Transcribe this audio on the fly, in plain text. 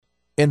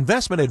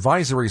Investment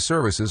advisory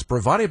services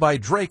provided by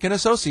Drake &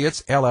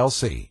 Associates,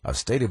 LLC, a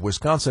state of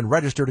Wisconsin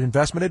registered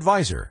investment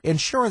advisor.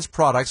 Insurance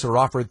products are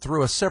offered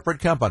through a separate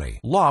company,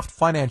 Loft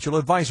Financial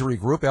Advisory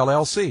Group,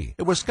 LLC,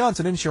 a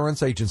Wisconsin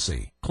insurance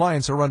agency.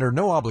 Clients are under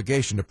no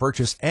obligation to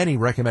purchase any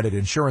recommended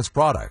insurance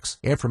products.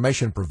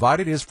 Information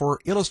provided is for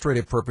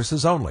illustrative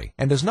purposes only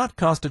and does not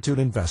constitute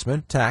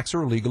investment, tax,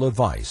 or legal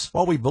advice.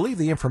 While we believe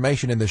the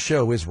information in the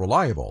show is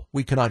reliable,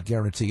 we cannot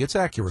guarantee its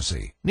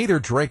accuracy. Neither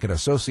Drake &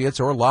 Associates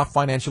or Loft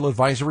Financial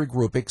Advisory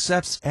Group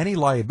accepts any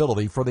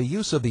liability for the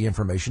use of the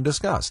information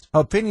discussed.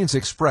 Opinions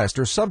expressed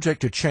are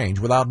subject to change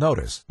without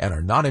notice and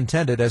are not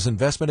intended as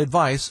investment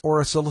advice or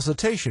a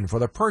solicitation for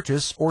the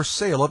purchase or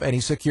sale of any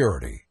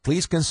security.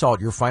 Please consult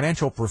your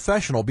financial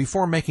professional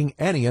before making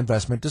any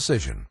investment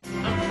decision.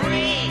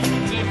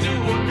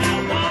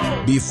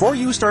 Before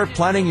you start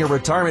planning your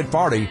retirement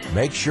party,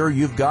 make sure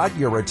you've got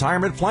your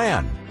retirement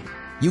plan.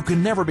 You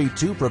can never be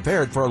too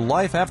prepared for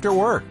life after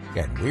work,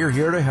 and we're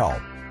here to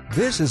help.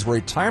 This is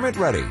Retirement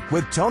Ready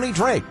with Tony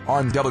Drake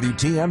on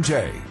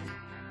WTMJ.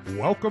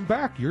 Welcome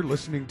back. You're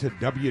listening to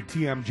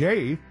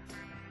WTMJ.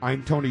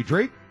 I'm Tony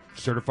Drake,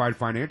 certified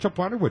financial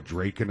planner with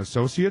Drake &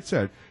 Associates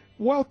at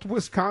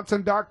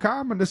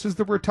wealthwisconsin.com, and this is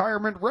the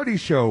Retirement Ready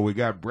Show. We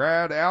got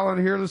Brad Allen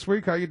here this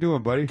week. How you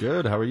doing, buddy?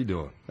 Good. How are you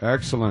doing?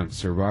 Excellent.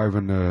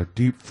 Surviving the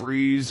deep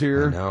freeze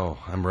here. I know.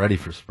 I'm ready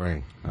for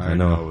spring. I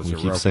know. We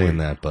keep saying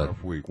that, but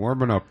rough week.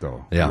 Warming up,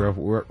 though. Yeah.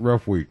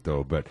 Rough week,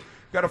 though. But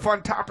got a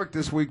fun topic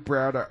this week,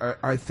 Brad.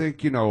 I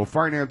think,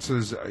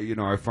 finances,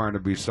 I find to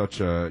be such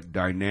a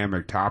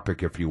dynamic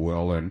topic, if you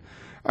will. And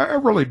I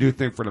really do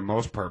think for the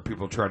most part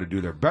people try to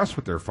do their best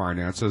with their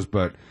finances,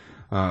 but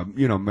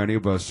many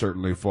of us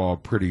certainly fall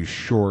pretty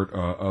short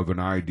of an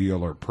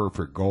ideal or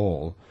perfect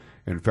goal.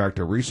 In fact,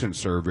 a recent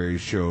survey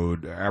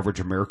showed the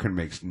average American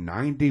makes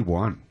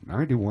 91,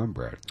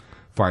 Brad,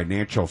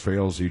 financial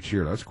fails each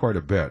year. That's quite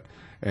a bit.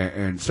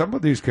 And some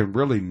of these can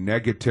really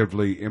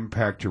negatively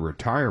impact your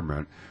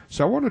retirement.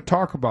 So I want to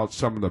talk about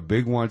some of the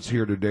big ones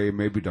here today,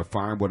 maybe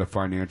define what a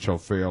financial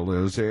fail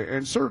is.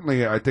 And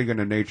certainly I think in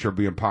the nature of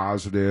being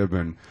positive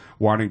and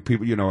wanting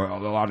people, a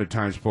lot of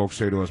times folks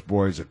say to us,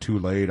 boy, is it too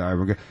late?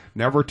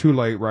 Never too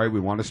late, right? We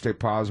want to stay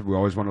positive. We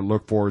always want to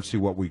look forward, see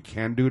what we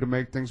can do to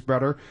make things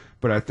better.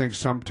 But I think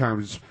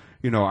sometimes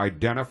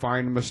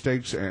identifying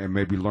mistakes and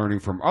maybe learning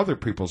from other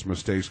people's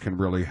mistakes can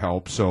really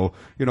help. So,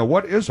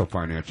 what is a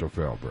financial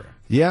fail, Brad?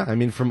 Yeah,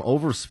 from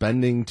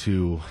overspending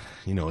to,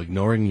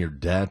 ignoring your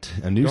debt.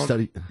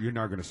 Study. You're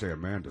not going to say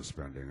Amanda's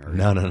spending, are you?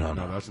 No. No,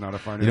 that's not a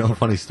financial a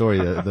funny story.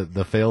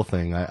 The fail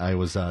thing, I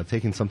was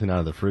taking something out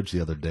of the fridge the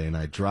other day, and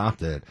I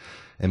dropped it.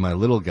 And my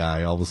little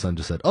guy all of a sudden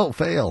just said, "Oh,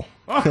 fail."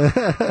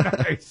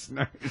 Nice.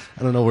 I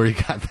don't know where he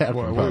got that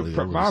from.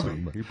 From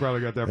mommy. You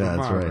probably got that from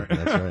mom. Right?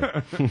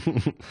 That's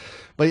right.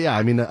 But yeah,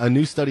 a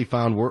new study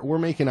found we're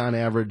making on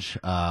average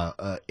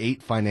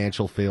 8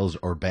 financial fails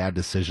or bad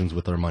decisions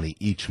with our money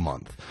each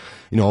month.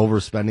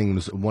 Overspending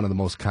is one of the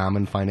most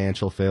common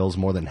financial fails.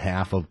 More than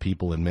half of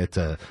people admit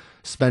to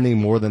spending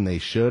more than they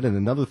should, and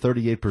another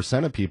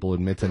 38% of people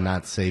admit to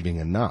not saving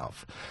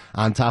enough.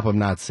 On top of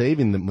not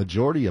saving, the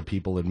majority of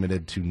people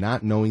admitted to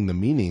not knowing the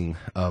meaning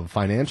of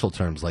financial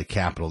terms like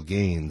capital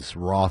gains,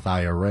 Roth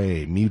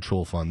IRA,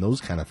 mutual fund,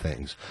 those kind of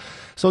things.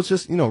 So it's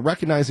just,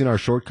 recognizing our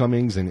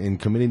shortcomings and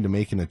committing to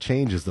making a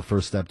change is the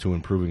first step to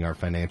improving our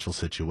financial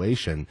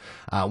situation.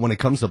 When it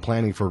comes to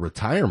planning for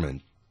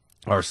retirement,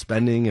 our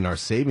spending and our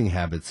saving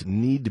habits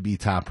need to be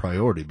top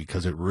priority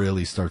because it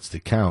really starts to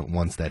count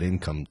once that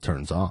income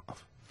turns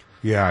off.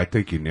 Yeah, I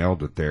think you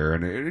nailed it there.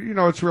 And,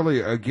 it's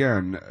really,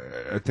 again,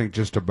 I think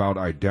just about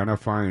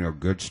identifying a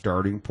good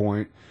starting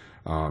point.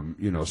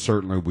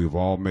 Certainly we've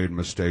all made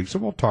mistakes,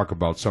 and we'll talk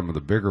about some of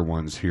the bigger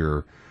ones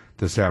here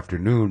this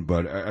afternoon.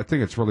 But I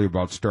think it's really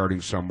about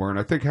starting somewhere. And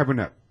I think having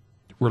that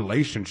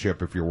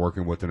relationship, if you're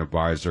working with an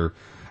advisor,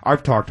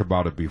 I've talked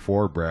about it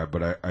before, Brad,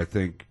 but I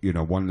think,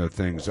 one of the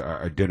things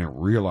I didn't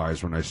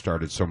realize when I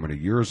started so many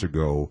years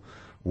ago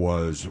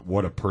was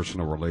what a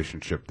personal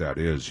relationship that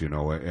is,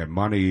 and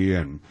money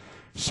and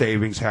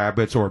savings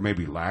habits, or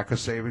maybe lack of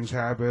savings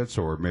habits,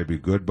 or maybe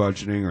good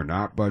budgeting or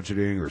not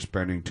budgeting, or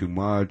spending too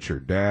much, or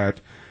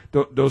debt.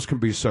 Those can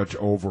be such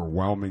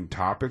overwhelming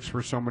topics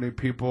for so many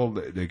people.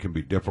 They can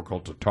be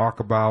difficult to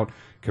talk about,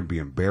 can be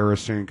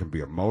embarrassing, can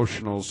be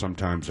emotional.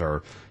 Sometimes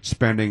our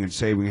spending and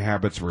saving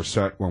habits were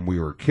set when we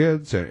were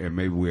kids, and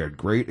maybe we had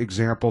great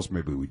examples,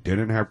 maybe we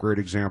didn't have great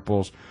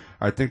examples.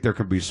 I think there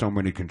can be so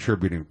many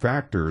contributing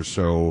factors.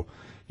 So,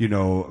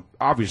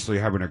 obviously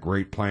having a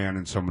great plan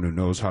and someone who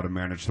knows how to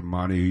manage the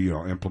money,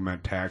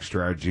 implement tax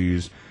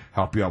strategies,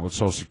 help you out with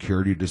Social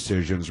Security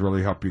decisions,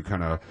 really help you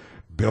kind of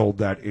build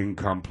that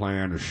income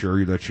plan, assure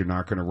you that you're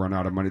not going to run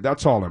out of money.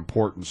 That's all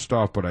important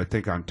stuff. But I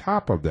think on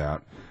top of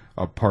that,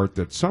 a part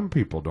that some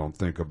people don't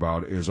think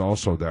about is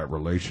also that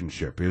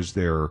relationship. Is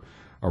there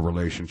a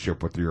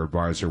relationship with your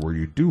advisor where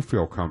you do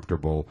feel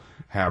comfortable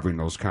having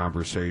those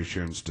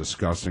conversations,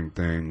 discussing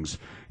things,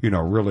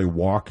 really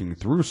walking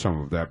through some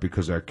of that,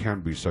 because that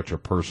can be such a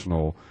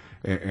personal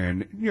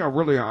and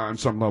really on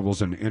some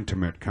levels an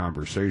intimate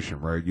conversation,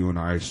 right? You and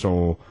I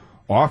so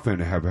often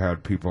have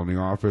had people in the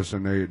office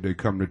and they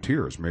come to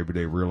tears. Maybe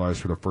they realize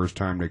for the first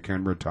time they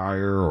can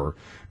retire, or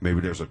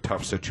maybe there's a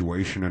tough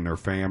situation in their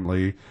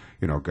family.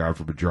 God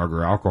forbid, drug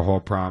or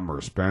alcohol problem, or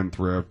a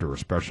spendthrift, or a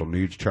special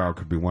needs child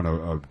could be one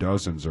of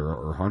dozens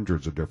or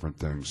hundreds of different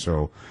things.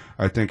 So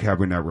I think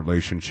having that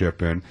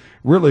relationship and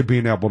really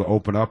being able to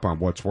open up on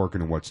what's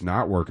working and what's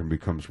not working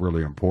becomes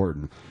really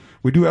important.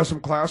 We do have some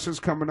classes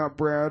coming up,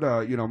 Brad.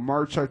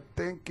 March, I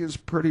think, is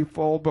pretty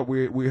full, but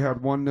we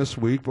had one this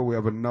week, but we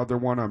have another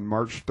one on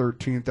March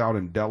 13th out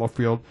in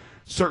Delafield.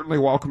 Certainly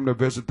welcome to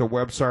visit the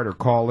website or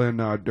call in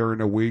during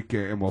the week,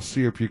 and we'll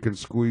see if you can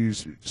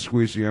squeeze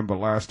you in. But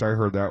last I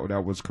heard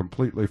that was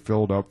completely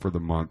filled up for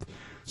the month.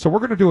 So we're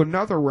going to do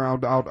another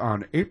round out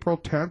on April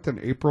 10th and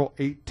April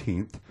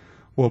 18th.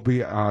 We'll be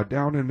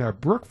down in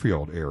that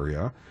Brookfield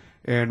area.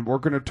 And we're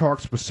going to talk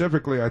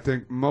specifically, I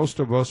think most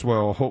of us,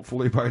 well,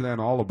 hopefully by then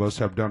all of us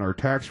have done our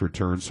tax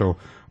returns. So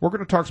we're going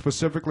to talk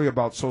specifically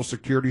about Social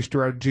Security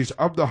strategies.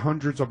 Of the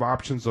hundreds of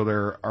options that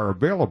are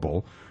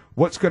available,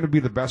 what's going to be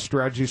the best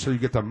strategy so you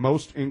get the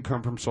most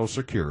income from Social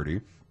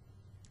Security?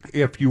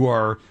 If you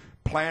are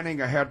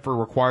planning ahead for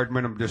required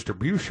minimum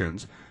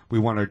distributions, we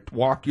want to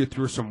walk you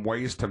through some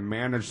ways to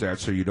manage that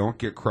so you don't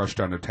get crushed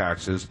on the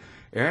taxes.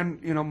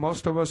 And,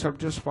 most of us have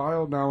just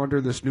filed now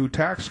under this new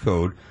tax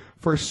code.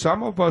 For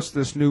some of us,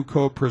 this new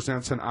code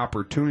presents an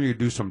opportunity to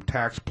do some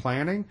tax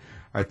planning.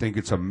 I think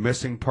it's a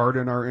missing part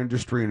in our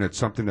industry, and it's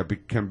something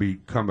that can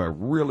become a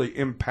really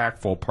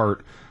impactful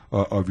part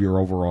of your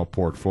overall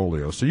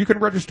portfolio. So you can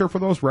register for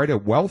those right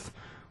at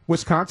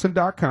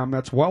wealthwisconsin.com.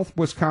 That's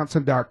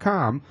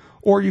wealthwisconsin.com.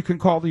 Or you can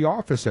call the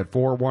office at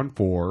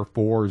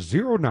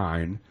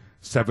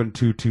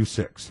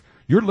 414-409-7226.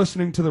 You're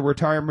listening to the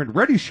Retirement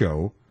Ready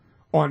Show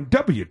on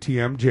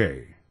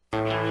WTMJ.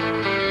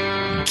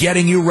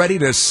 Getting you ready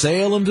to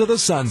sail into the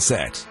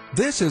sunset.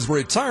 This is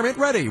Retirement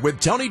Ready with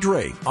Tony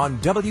Drake on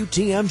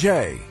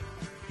WTMJ.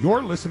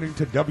 You're listening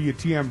to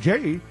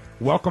WTMJ.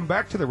 Welcome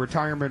back to the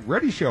Retirement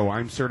Ready Show.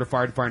 I'm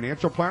certified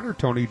financial planner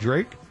Tony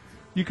Drake.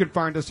 You can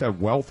find us at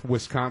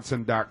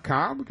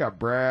wealthwisconsin.com. We got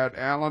Brad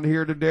Allen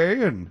here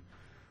today, and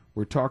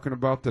we're talking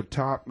about the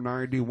top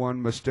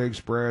 91 mistakes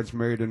Brad's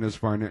made in his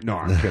finance. No,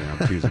 I'm kidding.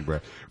 I'm teasing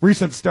Brad.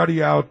 Recent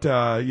study out,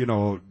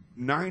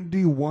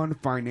 91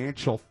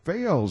 financial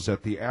fails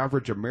that the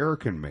average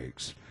American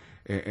makes,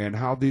 and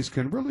how these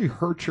can really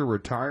hurt your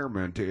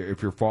retirement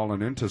if you're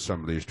falling into some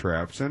of these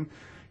traps. And,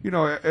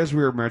 as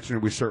we were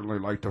mentioning, we certainly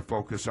like to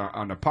focus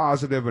on the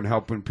positive and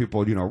helping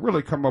people,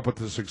 really come up with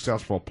a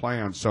successful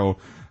plan. So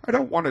I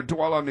don't want to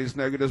dwell on these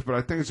negatives, but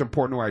I think it's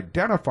important to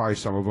identify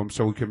some of them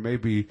so we can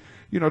maybe,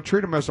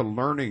 treat them as a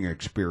learning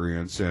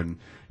experience. And,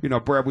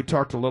 Brad, we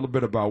talked a little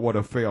bit about what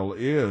a fail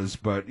is,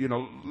 but,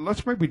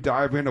 let's maybe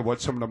dive into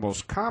what some of the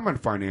most common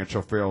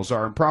financial fails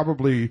are, and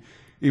probably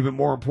even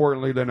more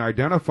importantly than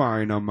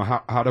identifying them,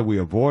 how do we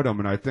avoid them?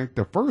 And I think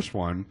the first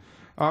one,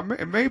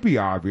 it may be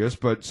obvious,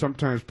 but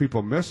sometimes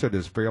people miss it,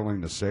 is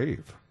failing to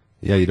save.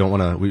 Yeah, you don't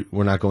want to.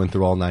 We're not going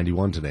through all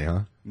 91 today, huh?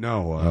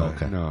 No,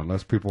 okay. No,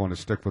 unless people want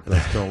to stick with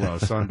us till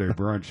Sunday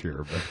brunch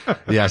here.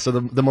 But yeah, so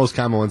the most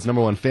common ones,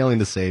 number one, failing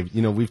to save.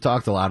 We've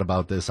talked a lot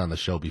about this on the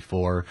show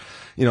before,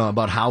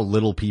 about how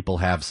little people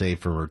have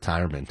saved for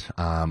retirement.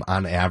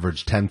 On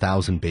average,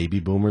 10,000 baby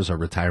boomers are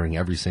retiring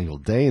every single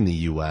day in the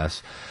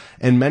U.S.,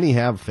 and many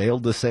have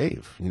failed to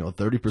save.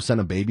 30%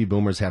 of baby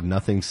boomers have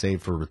nothing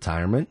saved for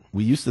retirement.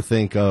 We used to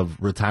think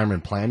of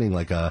retirement planning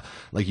like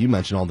you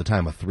mentioned all the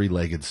time, a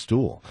three-legged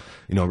stool.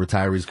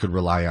 Retirees could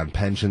rely on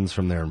pensions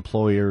from their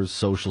employers,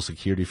 Social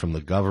Security from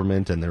the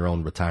government, and their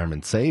own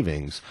retirement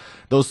savings.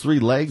 Those three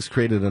legs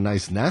created a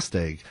nice nest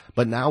egg,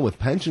 but now with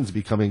pensions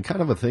becoming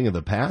kind of a thing of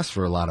the past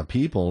for a lot of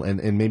people,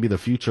 and maybe the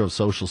future of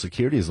Social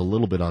Security is a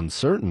little bit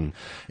uncertain,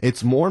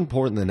 it's more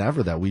important than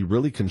ever that we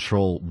really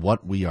control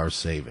what we are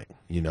saving.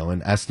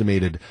 An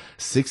estimated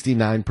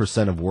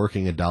 69% of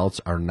working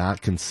adults are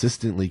not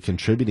consistently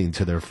contributing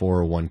to their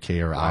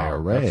 401k or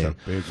IRA. That's a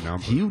big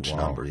number. Huge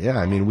number, yeah.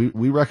 I mean,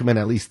 we recommend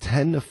at least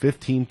 10 to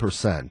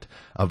 15%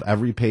 of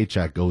every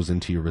paycheck goes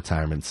into your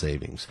retirement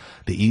savings.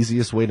 The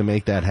easiest way to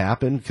make that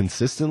happen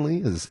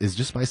consistently is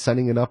just by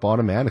setting it up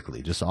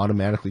automatically. Just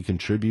automatically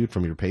contribute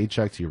from your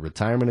paycheck to your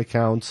retirement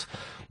accounts.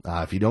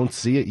 If you don't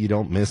see it, you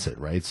don't miss it,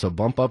 right? So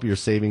bump up your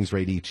savings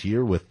rate each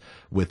year with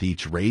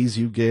each raise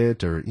you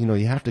get, or,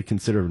 you have to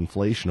consider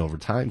inflation over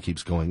time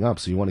keeps going up.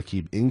 So you want to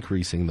keep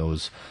increasing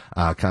those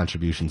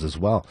contributions as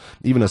well.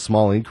 Even a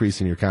small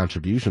increase in your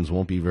contributions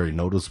won't be very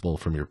noticeable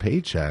from your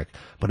paycheck,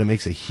 but it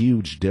makes a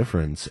huge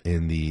difference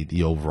in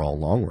the overall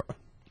long run.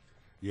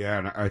 Yeah,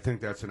 and I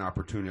think that's an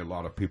opportunity a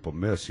lot of people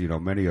miss.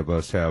 Many of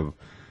us have,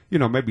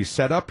 maybe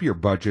set up your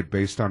budget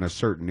based on a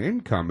certain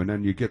income, and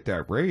then you get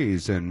that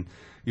raise, and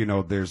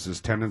there's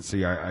this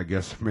tendency, I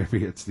guess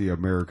maybe it's the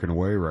American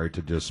way, right,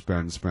 to just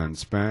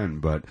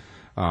spend. But,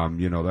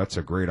 that's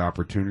a great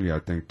opportunity, I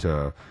think,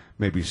 to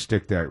maybe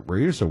stick that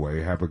raise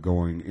away, have it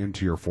going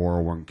into your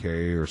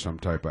 401k or some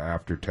type of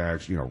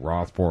after-tax,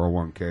 Roth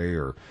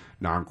 401k or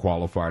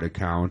non-qualified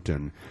account,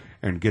 and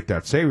and get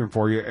that saving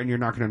for you, and you're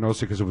not going to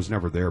notice it because it was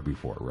never there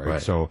before,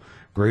 right? So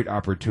great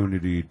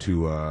opportunity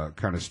to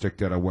kind of stick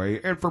that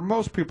away. And for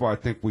most people, I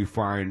think we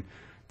find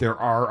there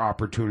are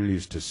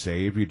opportunities to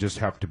save. You just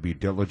have to be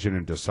diligent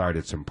and decide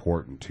it's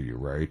important to you,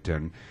 right?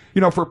 And,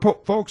 for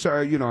folks,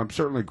 I'm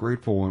certainly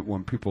grateful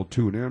when people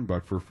tune in,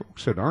 but for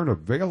folks that aren't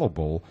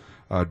available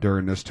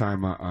during this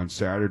time on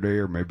Saturday,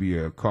 or maybe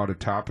you caught a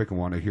topic and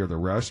want to hear the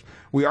rest,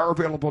 we are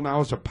available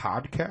now as a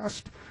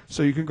podcast.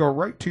 So you can go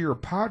right to your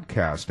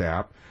podcast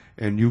app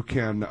and you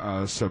can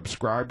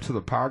subscribe to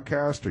the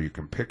podcast, or you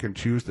can pick and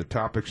choose the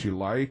topics you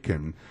like,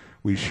 and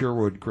we sure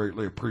would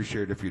greatly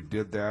appreciate if you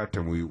did that.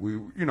 And we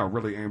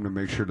really aim to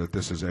make sure that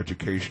this is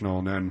educational.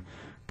 And then,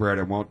 Brad,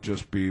 it won't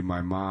just be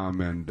my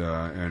mom and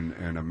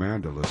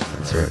Amanda listening.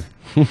 That's right.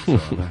 So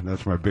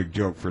that's my big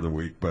joke for the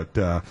week. But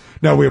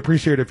no, we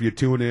appreciate if you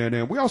tune in.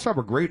 And we also have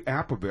a great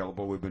app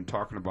available we've been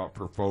talking about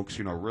for folks.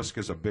 Risk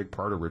is a big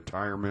part of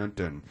retirement,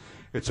 and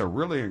it's a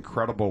really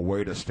incredible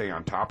way to stay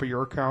on top of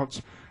your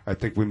accounts. I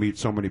think we meet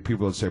so many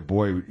people that say,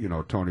 boy,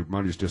 Tony,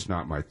 money's just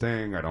not my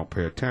thing. I don't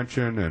pay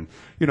attention. And,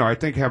 I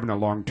think having a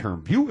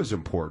long-term view is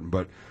important,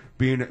 but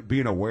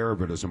being aware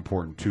of it is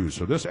important too.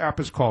 So this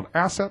app is called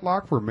Asset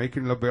Lock. We're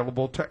making it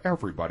available to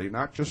everybody,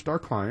 not just our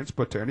clients,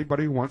 but to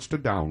anybody who wants to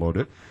download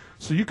it.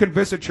 So you can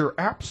visit your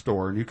app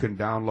store and you can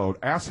download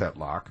Asset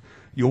Lock.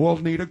 You will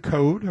need a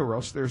code, or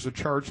else there's a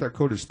charge. That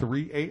code is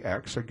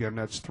 3AX. Again,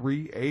 that's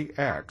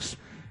 3AX.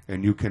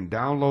 And you can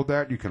download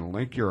that. You can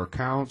link your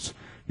accounts.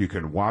 You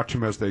can watch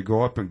them as they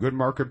go up in good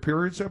market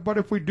periods. But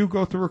if we do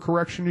go through a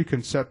correction, you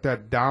can set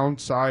that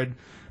downside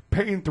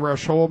pain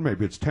threshold.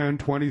 Maybe it's 10,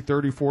 20,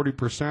 30,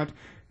 40%.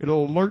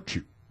 It'll alert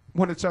you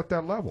when it's at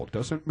that level. It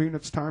doesn't mean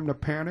it's time to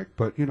panic,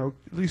 but, at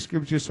least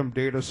gives you some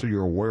data so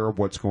you're aware of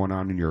what's going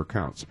on in your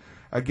accounts.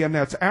 Again,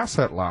 that's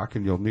Asset Lock,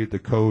 and you'll need the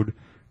code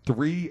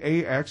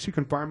 3AX. You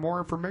can find more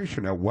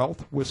information at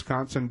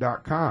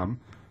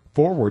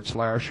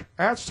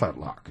wealthwisconsin.com/Asset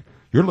Lock.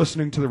 You're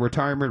listening to the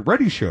Retirement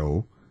Ready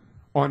Show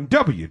on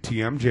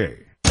WTMJ.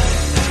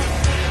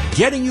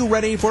 Getting you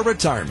ready for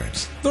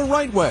retirement the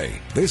right way.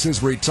 This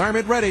is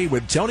Retirement Ready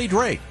with Tony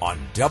Drake on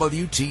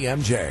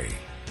WTMJ.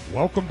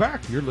 Welcome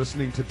back. You're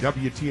listening to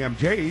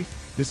WTMJ.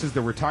 This is the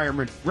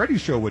Retirement Ready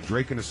Show with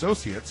Drake and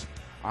Associates.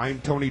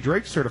 I'm Tony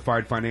Drake,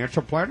 certified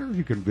financial planner.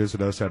 You can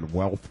visit us at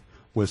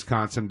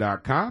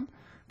wealthwisconsin.com.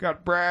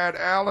 Got Brad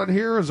Allen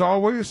here as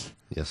always.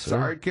 Yes,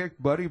 sir. Sidekick,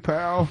 buddy,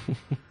 pal.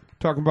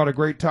 Talking about a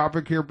great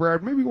topic here,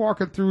 Brad. Maybe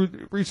walking through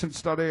the recent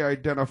study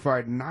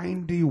identified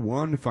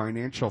 91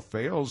 financial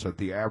fails that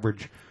the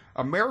average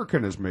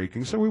American is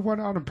making. So we went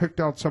out and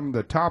picked out some of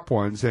the top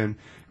ones, and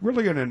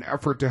really in an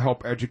effort to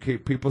help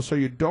educate people so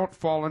you don't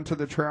fall into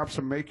the traps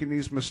of making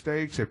these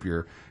mistakes. If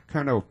you're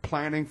kind of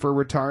planning for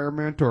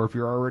retirement, or if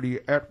you're already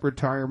at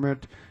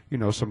retirement,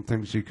 some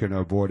things you can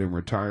avoid in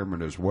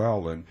retirement as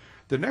well. And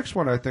the next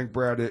one, I think,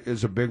 Brad,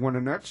 is a big one,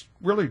 and that's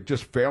really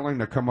just failing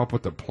to come up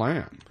with a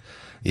plan.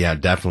 Yeah,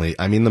 definitely.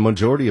 I mean, the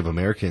majority of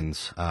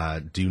Americans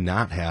do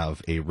not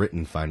have a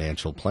written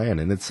financial plan,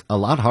 and it's a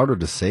lot harder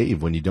to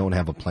save when you don't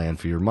have a plan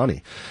for your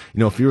money.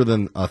 Fewer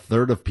than a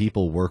third of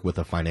people work with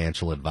a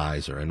financial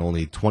advisor, and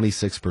only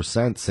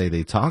 26% say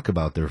they talk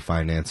about their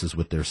finances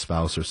with their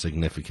spouse or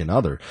significant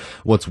other.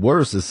 What's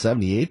worse is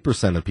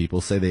 78% of people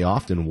say they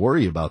often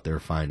worry about their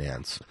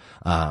finances.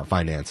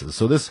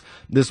 So this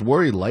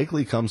worry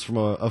likely comes from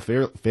a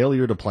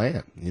failure to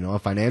plan. A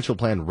financial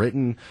plan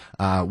written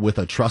with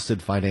a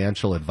trusted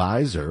financial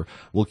advisor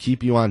will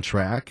keep you on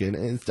track, and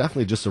it's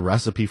definitely just a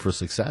recipe for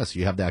success.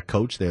 You have that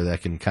coach there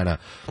that can kind of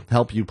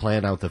help you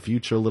plan out the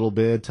future a little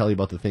bit, tell you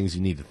about the things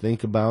you need to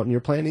think about, and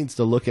your plan needs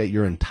to look at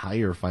your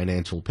entire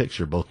financial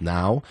picture, both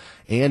now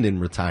and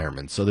in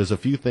retirement. So there's a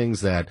few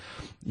things that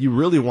you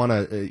really want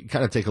to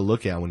kind of take a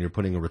look at when you're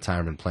putting a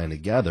retirement plan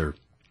together.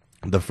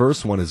 The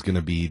first one is going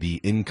to be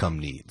the income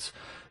needs.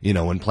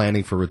 When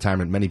planning for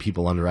retirement, many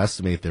people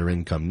underestimate their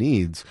income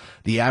needs.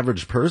 The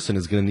average person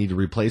is going to need to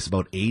replace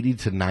about 80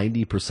 to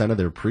 90% of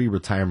their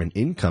pre-retirement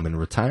income in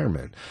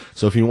retirement.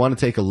 So if you want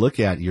to take a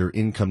look at your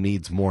income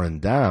needs more in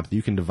depth,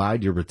 you can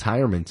divide your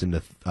retirement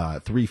into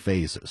three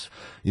phases.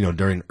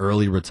 During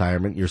early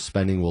retirement, your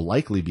spending will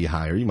likely be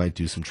higher. You might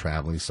do some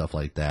traveling, stuff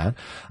like that.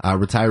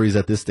 Retirees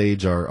at this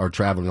stage are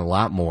traveling a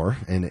lot more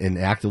and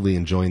actively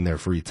enjoying their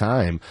free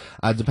time.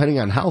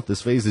 Depending on health,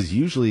 this phase is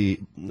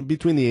usually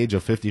between the age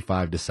of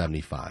 55 to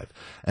 75.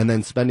 And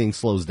then spending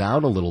slows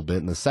down a little bit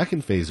in the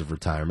second phase of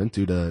retirement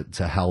due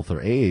to health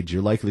or age.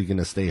 You're likely going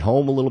to stay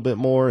home a little bit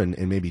more and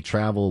maybe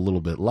travel a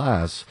little bit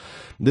less.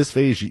 This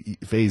phase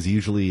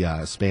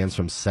usually spans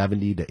from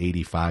 70 to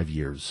 85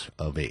 years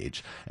of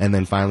age. And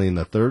then finally, in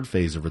the third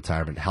phase of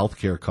retirement,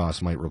 healthcare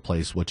costs might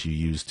replace what you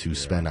used to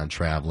spend on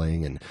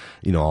traveling and,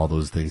 all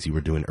those things you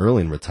were doing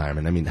early in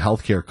retirement. I mean,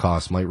 healthcare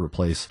costs might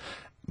replace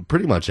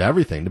pretty much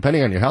everything.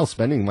 Depending on your health,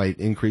 spending might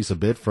increase a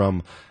bit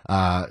from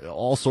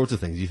all sorts of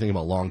things. You think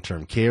about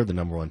long-term care, the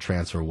number one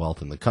transfer of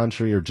wealth in the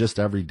country, or just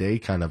everyday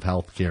kind of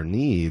healthcare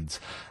needs.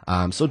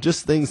 So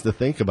just things to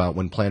think about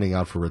when planning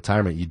out for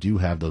retirement. You do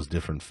have those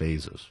different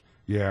phases.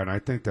 Yeah, and I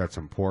think that's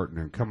important.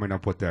 And coming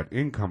up with that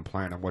income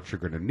plan and what you're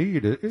going to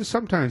need is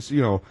sometimes,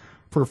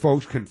 for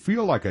folks can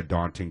feel like a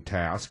daunting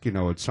task.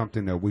 It's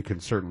something that we can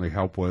certainly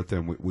help with,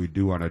 and we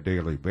do on a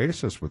daily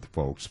basis with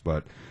folks.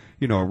 But,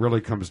 it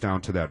really comes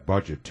down to that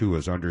budget, too,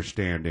 is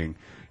understanding.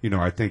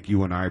 I think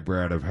you and I,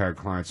 Brad, have had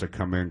clients that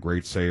come in,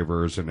 great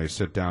savers, and they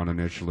sit down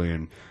initially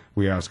and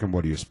we ask them,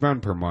 what do you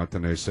spend per month?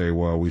 And they say,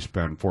 well, we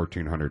spend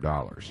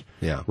 $1,400.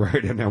 Yeah.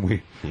 Right. And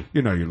then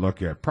you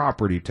look at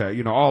property tax,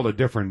 all the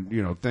different,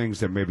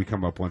 things that maybe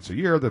come up once a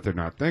year that they're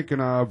not thinking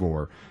of,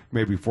 or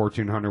maybe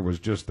 $1,400 was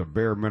just the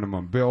bare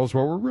minimum bills.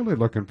 What we're really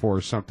looking for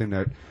is something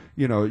that,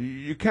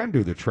 you can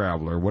do the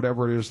travel or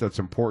whatever it is that's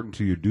important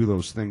to you, do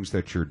those things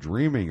that you're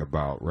dreaming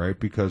about, right?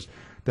 Because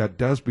that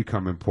does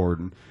become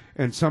important.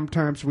 And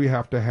sometimes we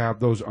have to have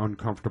those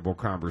uncomfortable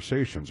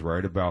conversations,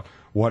 right, about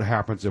what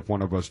happens if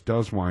one of us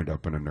does wind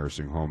up in a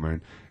nursing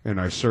home.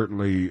 And I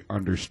certainly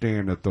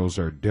understand that those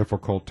are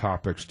difficult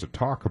topics to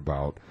talk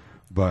about.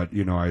 But,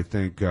 I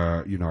think,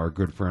 our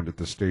good friend at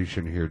the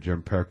station here,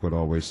 Jim Peck, would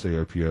always say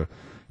if you,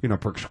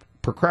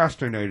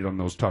 procrastinate on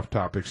those tough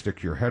topics,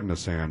 stick your head in the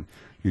sand,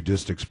 you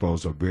just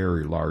expose a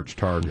very large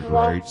target,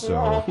 right?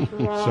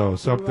 So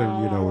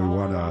something, we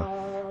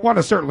want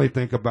to certainly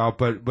think about,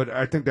 but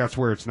I think that's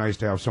where it's nice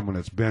to have someone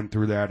that's been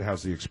through that,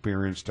 has the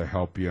experience to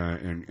help you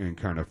and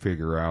kind of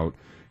figure out,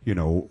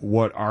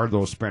 what are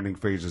those spending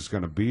phases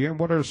going to be, and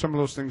what are some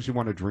of those things you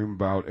want to dream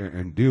about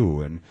and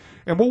do. And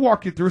we'll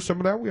walk you through some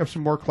of that. We have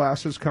some more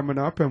classes coming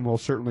up, and we'll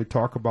certainly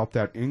talk about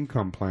that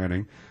income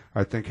planning.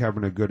 I think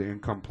having a good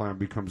income plan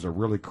becomes a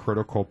really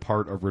critical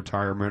part of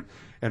retirement,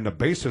 and the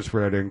basis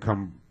for that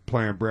income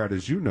plan, Brad,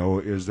 as you know,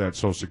 is that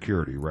Social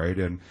Security, right?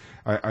 And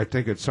I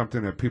think it's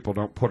something that people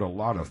don't put a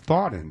lot of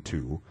thought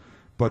into,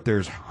 but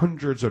there's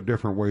hundreds of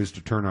different ways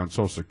to turn on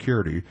Social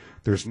Security.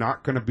 There's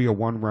not going to be a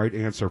one right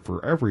answer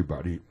for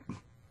everybody.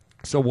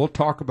 So we'll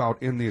talk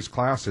about in these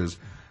classes,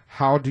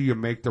 how do you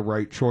make the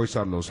right choice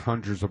out of those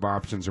hundreds of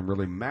options and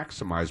really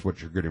maximize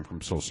what you're getting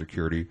from Social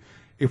Security?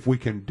 If we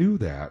can do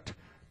that,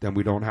 then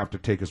we don't have to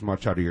take as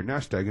much out of your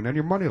nest egg, and then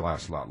your money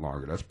lasts a lot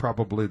longer. That's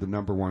probably the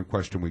number one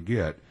question we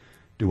get.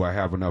 Do I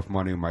have enough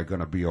money? Am I going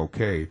to be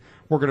okay?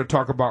 We're going to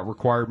talk about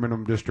required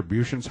minimum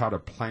distributions, how to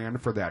plan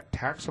for that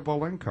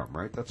taxable income,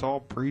 right? That's all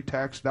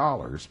pre-tax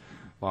dollars.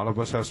 A lot of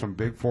us have some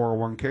big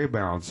 401k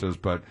balances,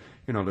 but,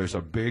 there's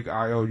a big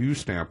IOU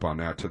stamp on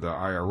that to the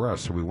IRS.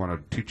 So we want to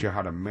teach you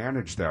how to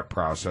manage that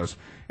process.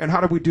 And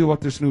how do we deal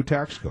with this new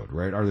tax code,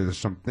 right? Are there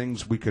some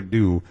things we can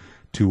do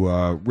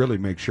to really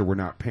make sure we're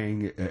not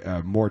paying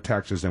more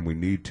taxes than we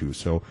need to?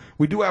 So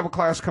we do have a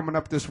class coming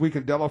up this week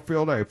in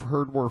Delafield. I've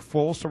heard we're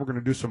full, so we're going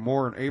to do some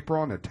more in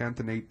April on the 10th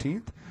and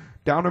 18th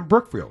down in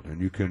Brookfield. And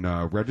you can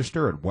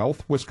register at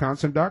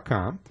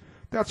wealthwisconsin.com.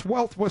 That's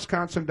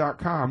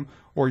wealthwisconsin.com,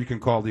 or you can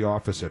call the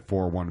office at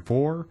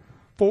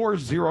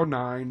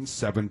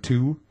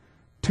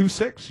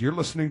 414-409-7226. You're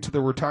listening to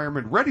the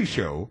Retirement Ready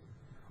Show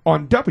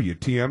on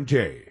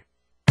WTMJ.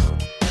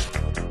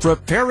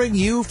 Preparing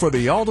you for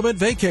the ultimate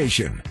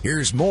vacation.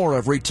 Here's more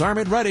of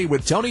Retirement Ready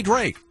with Tony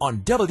Drake on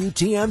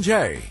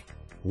WTMJ.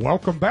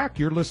 Welcome back.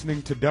 You're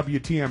listening to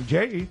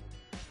WTMJ.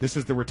 This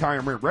is the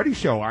Retirement Ready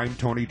Show. I'm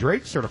Tony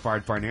Drake,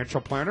 certified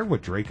financial planner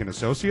with Drake &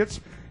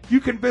 Associates. You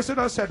can visit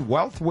us at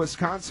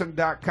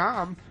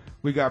wealthwisconsin.com.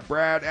 We got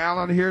Brad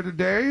Allen here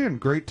today, and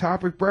great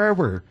topic, Brad.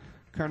 We're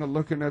kind of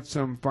looking at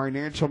some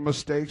financial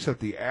mistakes that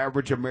the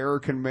average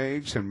American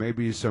makes, and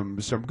maybe some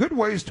good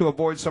ways to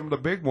avoid some of the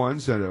big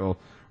ones that will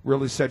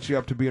really set you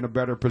up to be in a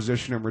better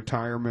position in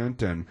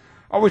retirement. And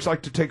I always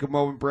like to take a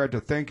moment, Brad,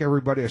 to thank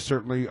everybody. I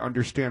certainly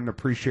understand and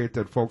appreciate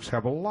that folks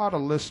have a lot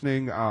of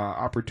listening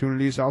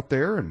opportunities out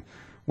there, and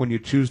when you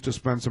choose to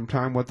spend some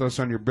time with us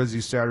on your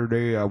busy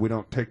Saturday, we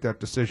don't take that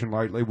decision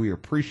lightly. We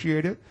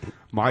appreciate it.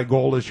 My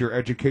goal is your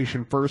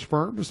education first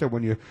firm, is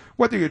that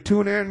whether you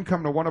tune in,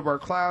 come to one of our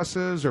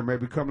classes, or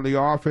maybe come to the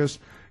office,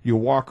 you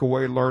walk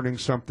away learning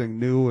something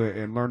new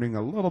and learning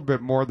a little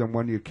bit more than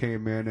when you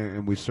came in,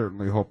 and we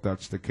certainly hope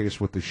that's the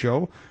case with the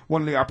show.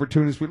 One of the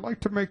opportunities we'd like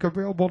to make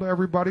available to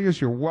everybody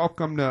is you're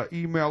welcome to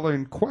email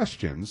in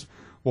questions.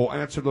 We'll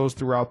answer those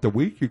throughout the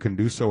week. You can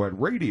do so at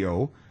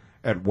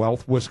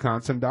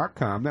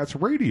radio@wealthwisconsin.com. That's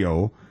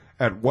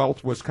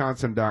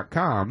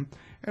radio@wealthwisconsin.com.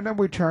 And then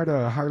we try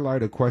to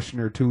highlight a question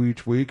or two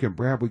each week. And,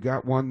 Brad, we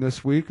got one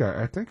this week.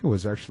 I think it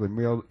was actually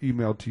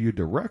emailed to you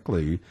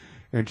directly.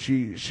 And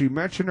she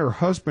mentioned her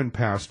husband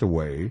passed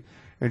away,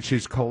 and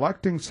she's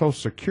collecting Social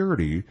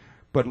Security,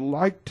 but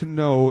like to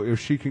know if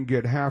she can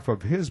get half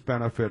of his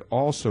benefit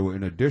also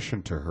in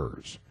addition to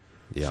hers.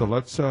 Yeah. So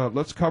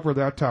let's cover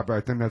that topic.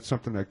 I think that's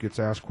something that gets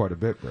asked quite a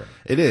bit, Brad.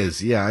 It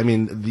is, yeah. I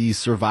mean, the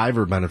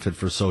survivor benefit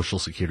for Social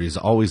Security is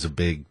always a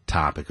big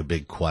topic, a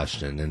big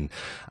question. And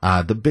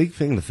the big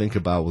thing to think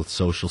about with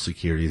Social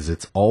Security is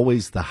it's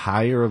always the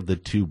higher of the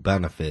two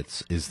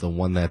benefits is the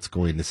one that's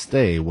going to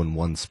stay when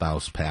one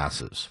spouse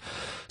passes.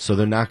 So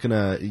they're not going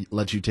to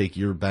let you take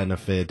your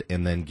benefit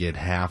and then get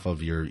half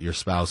of your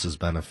spouse's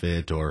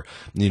benefit, or,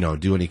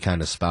 do any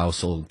kind of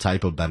spousal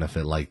type of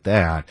benefit like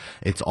that.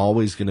 It's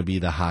always going to be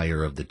the higher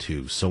higher of the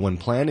two. So when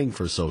planning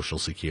for Social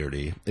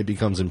Security, it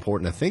becomes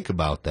important to think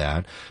about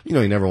that. You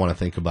know, you never want to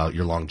think about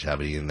your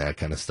longevity and that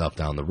kind of stuff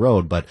down the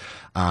road, but,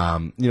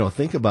 you know,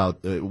 think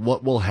about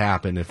what will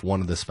happen if one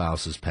of the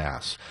spouses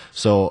pass.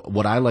 So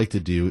what I like to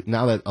do,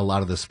 now that a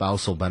lot of the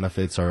spousal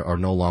benefits are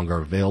no longer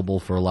available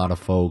for a lot of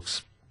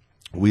folks,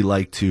 we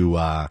like to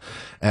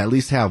at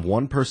least have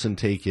one person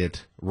take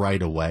it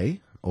right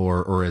away,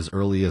 or as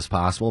early as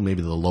possible,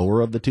 maybe the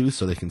lower of the two,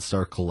 so they can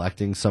start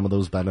collecting some of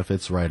those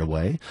benefits right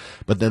away.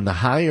 But then the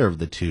higher of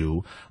the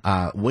two,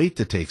 wait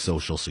to take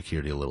Social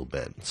Security a little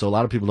bit. So a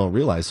lot of people don't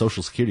realize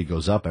Social Security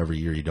goes up every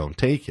year you don't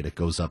take it. It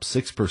goes up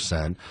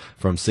 6%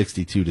 from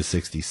 62 to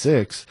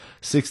 66.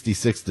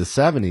 66 to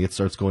 70, it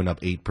starts going up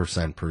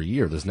 8% per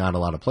year. There's not a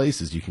lot of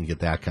places you can get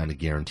that kind of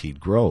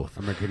guaranteed growth.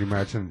 I mean, can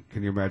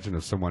you imagine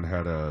if someone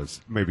had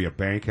maybe a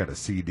bank had a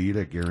CD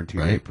that guaranteed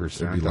 8%?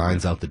 There'd be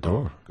lines out the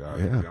door. Oh, God,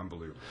 yeah. it'd be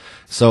unbelievable.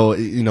 So,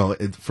 you know,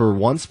 for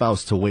one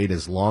spouse to wait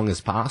as long as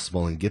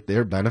possible and get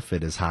their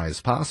benefit as high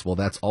as possible,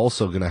 that's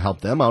also going to help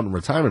them out in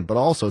retirement, but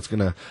also it's going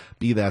to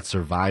be that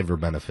survivor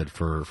benefit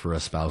for a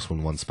spouse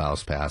when one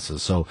spouse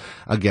passes. So,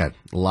 again,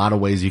 a lot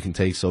of ways you can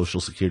take Social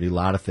Security, a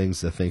lot of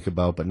things to think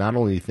about, but not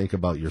only think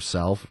about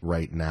yourself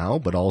right now,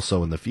 but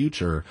also in the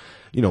future,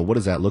 you know, what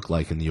does that look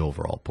like in the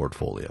overall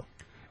portfolio?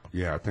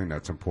 Yeah, I think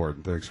that's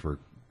important. Thanks for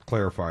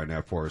clarifying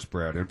that for us,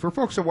 Brad. And for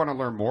folks that want to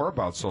learn more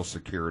about Social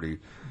Security,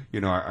 you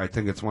know, I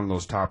think it's one of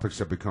those topics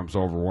that becomes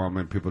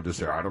overwhelming. People just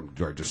say,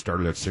 do I just start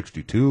it at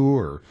 62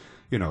 or,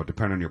 you know,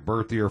 depending on your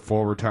birth year,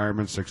 full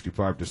retirement,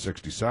 65 to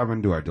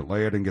 67, do I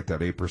delay it and get that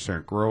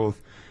 8%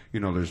 growth? You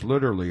know, there's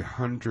literally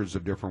hundreds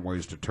of different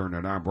ways to turn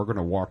it on. We're going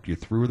to walk you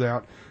through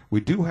that. We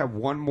do have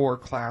one more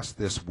class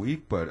this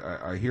week, but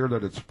I hear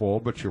that it's full,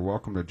 but you're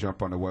welcome to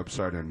jump on the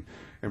website and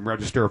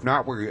register. If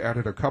not, we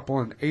added a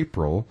couple in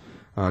April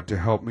to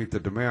help meet the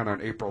demand. On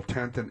April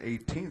 10th and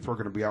 18th, we're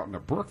going to be out in the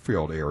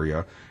Brookfield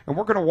area, and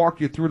we're going to walk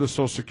you through the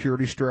Social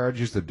Security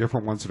strategies, the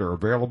different ones that are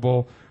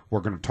available. We're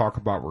going to talk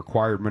about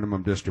required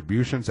minimum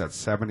distributions. At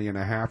 70 and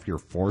a half, you're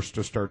forced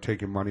to start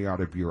taking money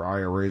out of your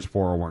IRAs,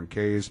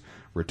 401ks,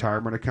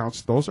 retirement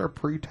accounts. Those are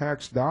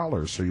pre-tax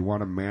dollars, so you want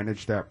to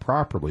manage that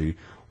properly,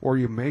 or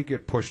you may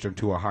get pushed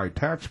into a high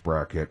tax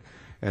bracket.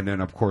 And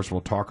then, of course,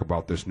 we'll talk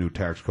about this new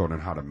tax code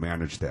and how to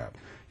manage that.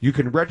 You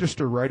can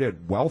register right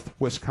at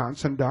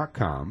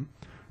wealthwisconsin.com.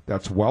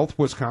 That's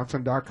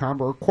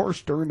wealthwisconsin.com. Or, of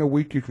course, during the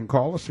week you can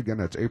call us. Again,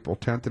 that's April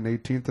 10th and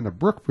 18th in the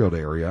Brookfield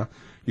area.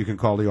 You can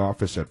call the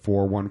office at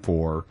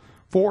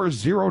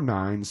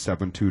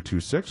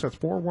 414-409-7226. That's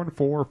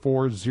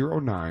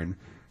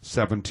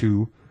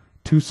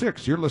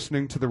 414-409-7226. You're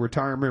listening to the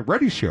Retirement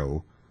Ready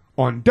Show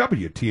on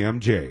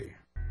WTMJ.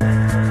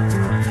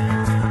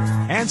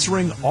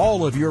 Answering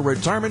all of your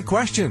retirement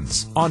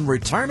questions on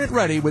Retirement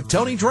Ready with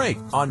Tony Drake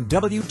on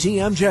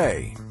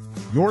WTMJ.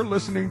 You're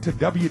listening to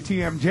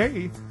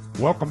WTMJ.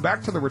 Welcome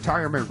back to the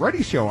Retirement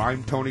Ready Show.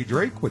 I'm Tony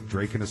Drake with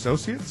Drake &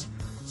 Associates,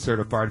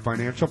 certified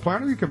financial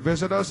planner. You can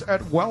visit us at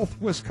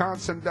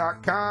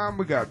wealthwisconsin.com.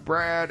 We got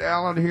Brad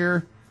Allen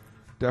here.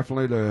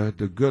 Definitely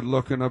the good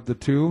looking of the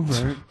two,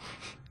 right?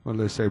 What do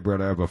they say, Brad?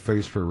 I have a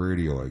face for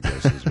radio, I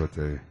guess, is what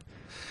they...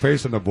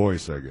 Face and the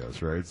voice, I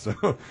guess, right?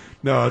 So,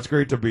 no, it's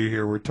great to be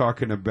here. We're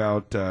talking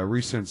about a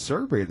recent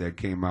survey that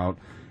came out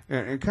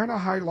and kind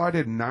of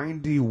highlighted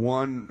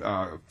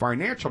 91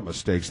 financial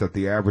mistakes that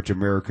the average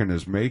American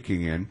is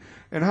making and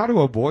how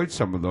to avoid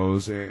some of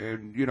those.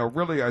 And, you know,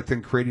 really, I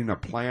think creating a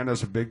plan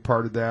is a big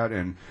part of that.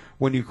 And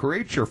when you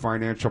create your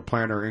financial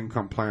plan or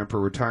income plan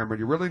for retirement,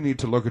 you really need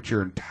to look at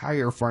your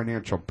entire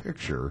financial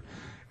picture.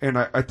 And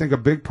I think a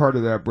big part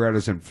of that, Brad,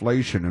 is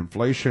inflation.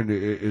 Inflation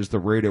is the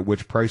rate at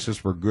which prices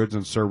for goods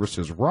and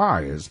services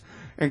rise,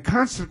 and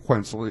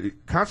consequently,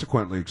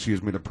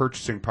 the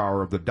purchasing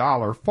power of the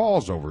dollar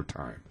falls over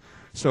time.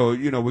 So,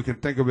 you know, we can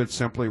think of it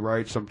simply,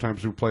 right?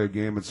 Sometimes we play a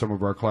game in some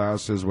of our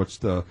classes. What's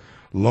the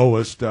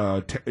lowest,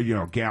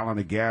 gallon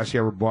of gas you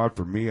ever bought?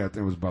 For me, I think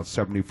it was about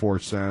 74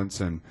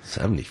 cents. And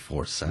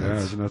 74 cents. Yeah,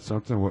 isn't that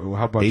something?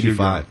 How about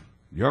 85.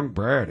 Young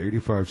Brad,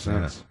 85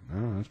 cents. Yeah.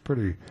 Oh, that's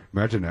pretty.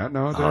 Imagine that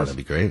nowadays. Oh, that'd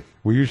be great.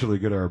 We usually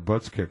get our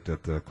butts kicked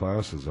at the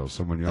classes, though.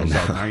 Someone yells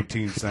out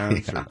 19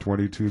 cents or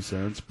 22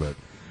 cents. But,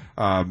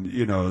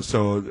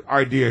 so the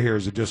idea here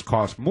is it just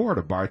costs more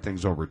to buy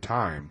things over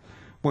time.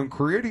 When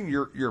creating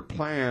your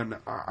plan,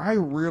 I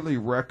really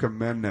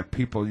recommend that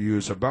people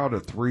use about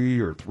a 3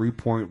 or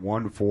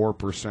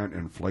 3.14%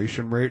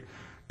 inflation rate.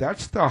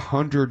 That's the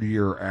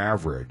 100-year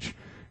average.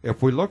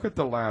 If we look at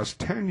the last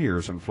 10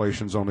 years,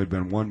 inflation's only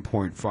been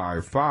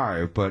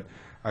 1.55, but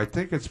I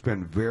think it's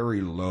been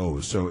very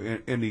low. So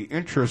in the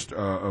interest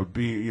of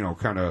being,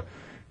 kind of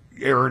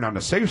erring on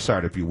the safe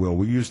side, if you will,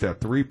 we use that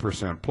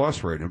 3%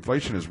 plus rate.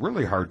 Inflation is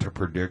really hard to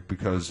predict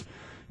because,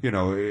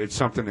 it's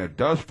something that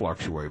does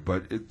fluctuate.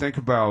 But think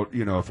about,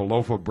 if a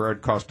loaf of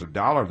bread cost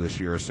 $1 this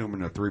year,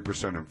 assuming a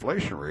 3%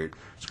 inflation rate,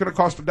 it's going to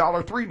cost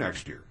 $1.03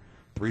 next year.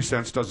 3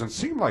 cents doesn't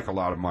seem like a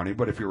lot of money,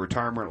 but if your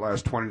retirement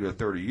lasts 20 to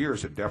 30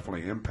 years, it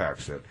definitely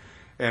impacts it.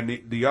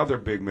 And the other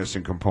big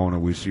missing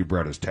component we see,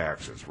 Brett, is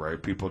taxes,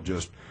 right? People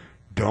just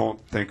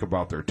don't think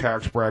about their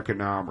tax bracket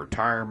now,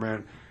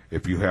 retirement.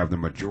 If you have the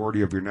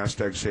majority of your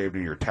nest egg saved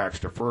in your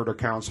tax-deferred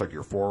accounts, like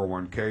your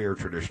 401k or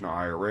traditional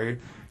IRA,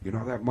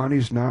 that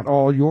money's not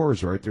all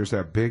yours, right? There's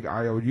that big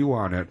IOU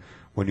on it.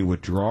 When you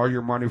withdraw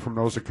your money from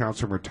those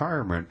accounts in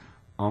retirement,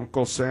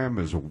 Uncle Sam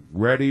is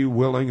ready,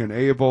 willing, and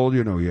able.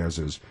 He has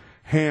his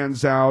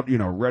hands out,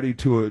 ready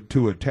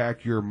to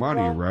attack your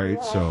money,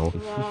 right? So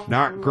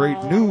not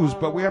great news,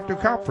 but we have to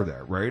account for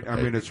that, right? I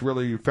mean, it's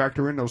really, you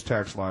factor in those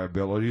tax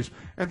liabilities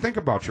and think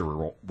about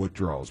your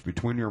withdrawals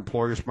between your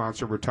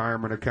employer-sponsored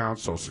retirement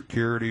accounts, Social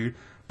Security,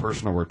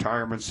 personal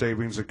retirement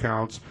savings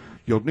accounts.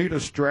 You'll need a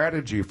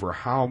strategy for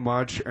how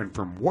much and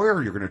from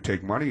where you're going to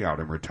take money out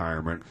in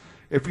retirement.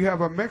 If you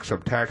have a mix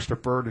of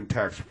tax-deferred and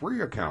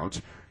tax-free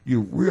accounts,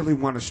 you really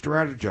want to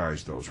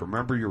strategize those.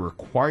 Remember, you're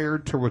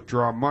required to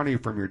withdraw money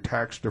from your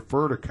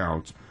tax-deferred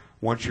accounts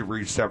once you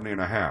reach 70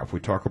 and a half. We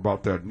talk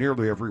about that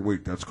nearly every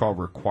week. That's called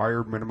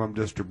required minimum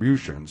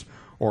distributions,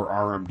 or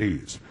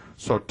RMDs.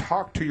 So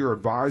talk to your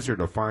advisor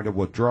to find a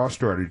withdrawal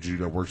strategy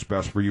that works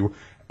best for you,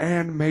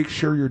 and make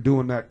sure you're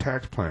doing that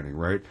tax planning,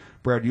 right?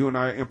 Brad, you and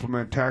I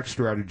implement tax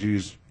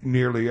strategies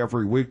nearly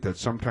every week that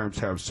sometimes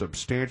have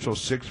substantial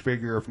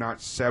six-figure, if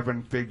not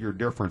seven-figure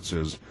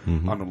differences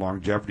on the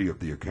longevity of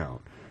the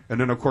account. And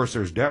then, of course,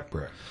 there's debt,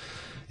 Brad.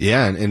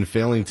 Yeah, and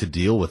failing to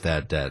deal with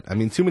that debt. I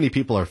mean, too many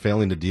people are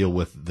failing to deal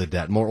with the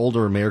debt. More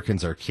older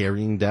Americans are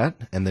carrying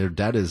debt, and their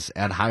debt is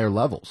at higher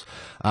levels.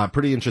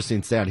 Pretty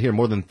interesting stat here.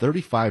 More than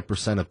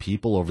 35% of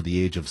people over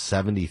the age of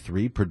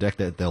 73 predict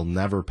that they'll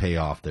never pay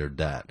off their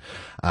debt.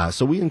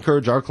 So we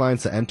encourage our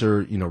clients to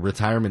enter,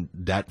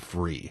 retirement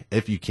debt-free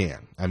if you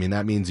can. I mean,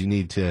 that means you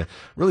need to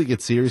really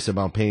get serious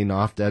about paying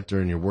off debt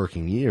during your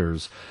working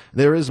years.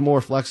 There is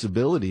more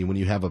flexibility when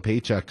you have a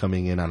paycheck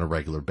coming in on a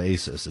regular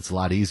basis. It's a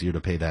lot easier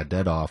to pay that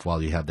debt off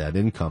while you have that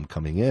income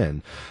coming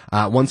in.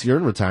 Once you're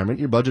in retirement,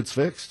 your budget's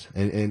fixed,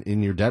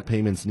 and your debt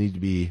payments need to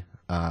be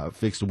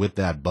fixed with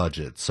that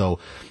budget. So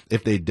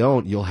if they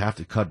don't, you'll have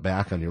to cut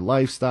back on your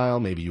lifestyle.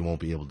 Maybe you won't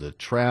be able to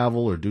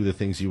travel or do the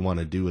things you want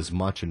to do as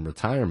much in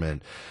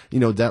retirement.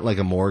 Debt like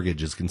a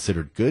mortgage is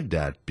considered good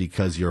debt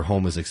because your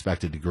home is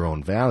expected to grow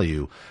in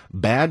value.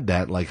 Bad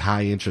debt, like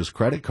high interest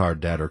credit card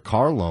debt or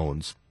car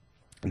loans,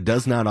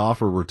 does not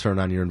offer return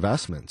on your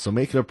investment. So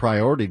make it a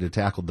priority to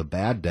tackle the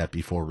bad debt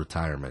before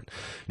retirement.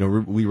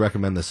 We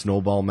recommend the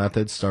snowball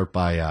method. Start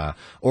by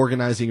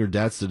organizing your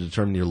debts to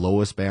determine your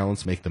lowest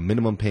balance, make the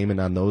minimum payment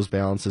on those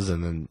balances,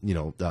 and then,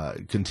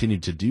 continue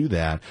to do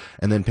that,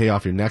 and then pay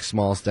off your next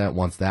smallest debt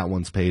once that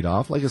one's paid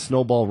off, like a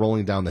snowball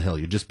rolling down the hill.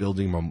 You're just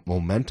building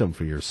momentum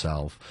for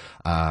yourself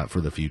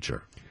for the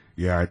future.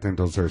 Yeah, I think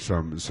those are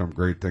some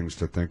great things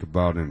to think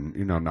about, and,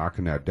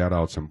 knocking that debt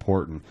out is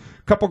important.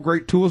 A couple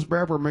great tools,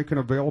 Brad, we're making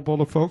available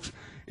to folks.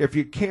 If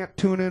you can't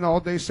tune in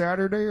all day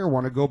Saturday or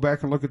want to go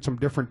back and look at some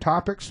different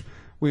topics,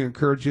 we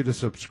encourage you to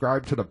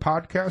subscribe to the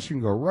podcast. You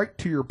can go right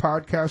to your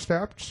podcast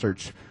app,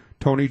 search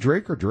Tony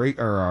Drake or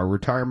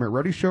Retirement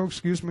Ready Show,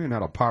 and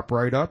that'll pop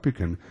right up. You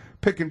can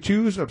pick and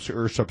choose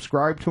or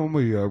subscribe to them.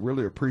 We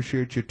really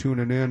appreciate you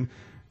tuning in.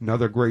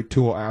 Another great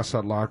tool,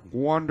 Asset Lock.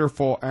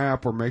 Wonderful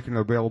app. We're making it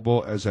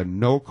available as a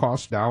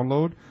no-cost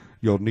download.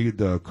 You'll need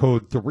the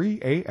code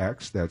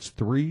 3AX. That's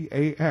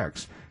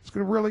 3AX. It's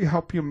going to really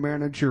help you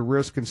manage your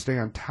risk and stay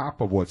on top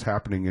of what's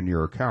happening in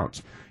your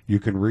accounts. You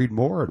can read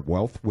more at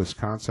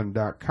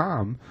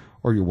wealthwisconsin.com,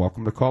 or you're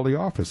welcome to call the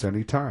office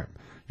anytime.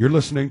 You're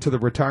listening to the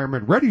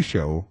Retirement Ready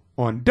Show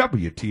on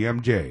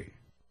WTMJ.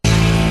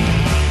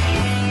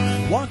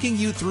 Walking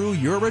you through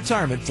your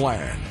retirement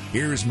plan.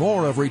 Here's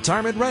more of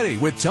Retirement Ready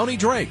with Tony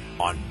Drake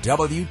on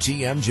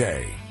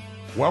WTMJ.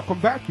 Welcome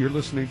back. You're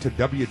listening to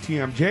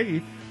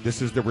WTMJ.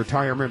 This is the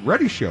Retirement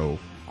Ready Show.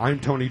 I'm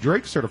Tony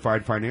Drake,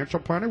 certified financial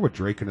planner with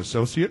Drake &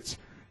 Associates.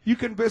 You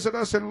can visit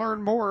us and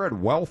learn more at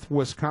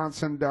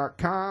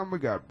wealthwisconsin.com. We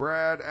got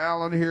Brad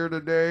Allen here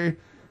today.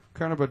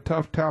 Kind of a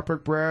tough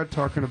topic, Brad,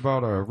 talking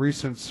about a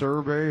recent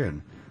survey,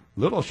 and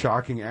little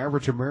shocking,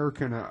 average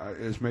American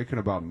is making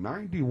about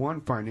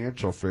 91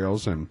 financial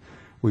fails, and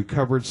we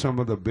covered some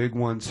of the big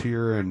ones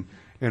here, and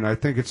I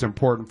think it's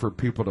important for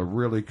people to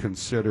really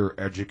consider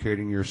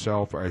educating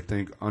yourself. I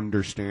think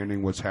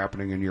understanding what's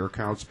happening in your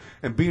accounts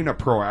and being a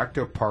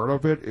proactive part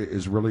of it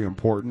is really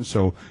important.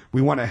 So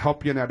we want to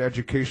help you in that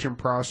education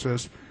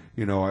process.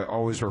 I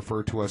always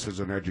refer to us as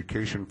an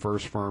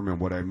education-first firm, and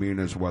what I mean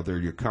is whether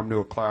you come to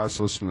a class,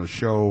 listen to the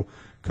show,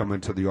 come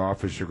into the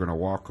office, you're going to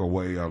walk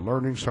away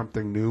learning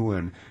something new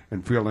and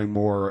feeling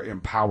more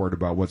empowered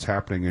about what's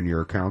happening in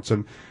your accounts.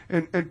 And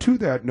to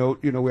that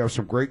note, we have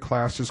some great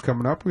classes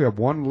coming up. We have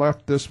one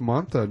left this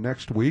month,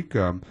 next week.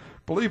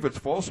 Believe it's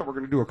full, so we're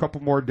going to do a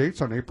couple more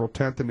dates on April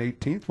 10th and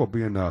 18th. We'll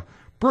be in the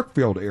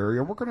Brookfield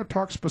area. We're going to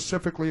talk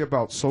specifically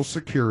about Social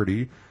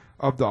Security.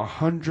 Of the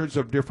hundreds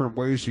of different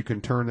ways you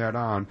can turn that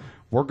on,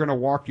 we're going to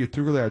walk you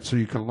through that so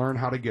you can learn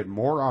how to get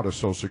more out of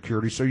Social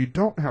Security so you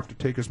don't have to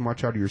take as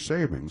much out of your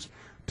savings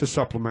to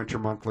supplement your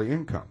monthly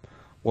income.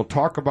 We'll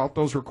talk about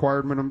those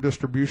required minimum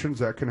distributions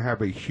that can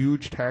have a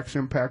huge tax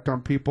impact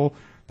on people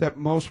that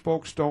most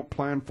folks don't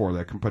plan for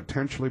that can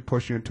potentially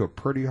push you into a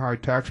pretty high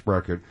tax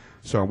bracket.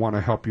 So I want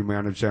to help you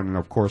manage that. And,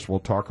 of course,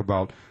 we'll talk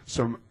about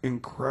some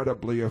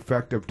incredibly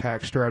effective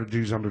tax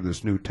strategies under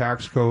this new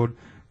tax code,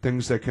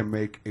 things that can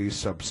make a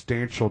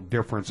substantial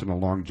difference in the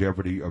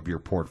longevity of your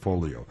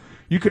portfolio.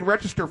 You can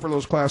register for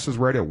those classes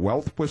right at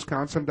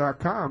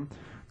wealthwisconsin.com.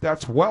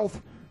 That's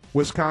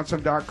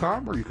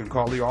wealthwisconsin.com, or you can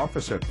call the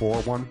office at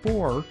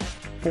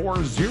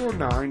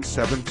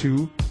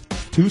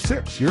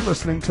 414-409-7226. You're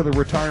listening to the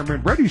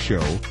Retirement Ready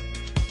Show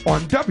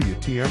on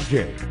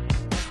WTMJ.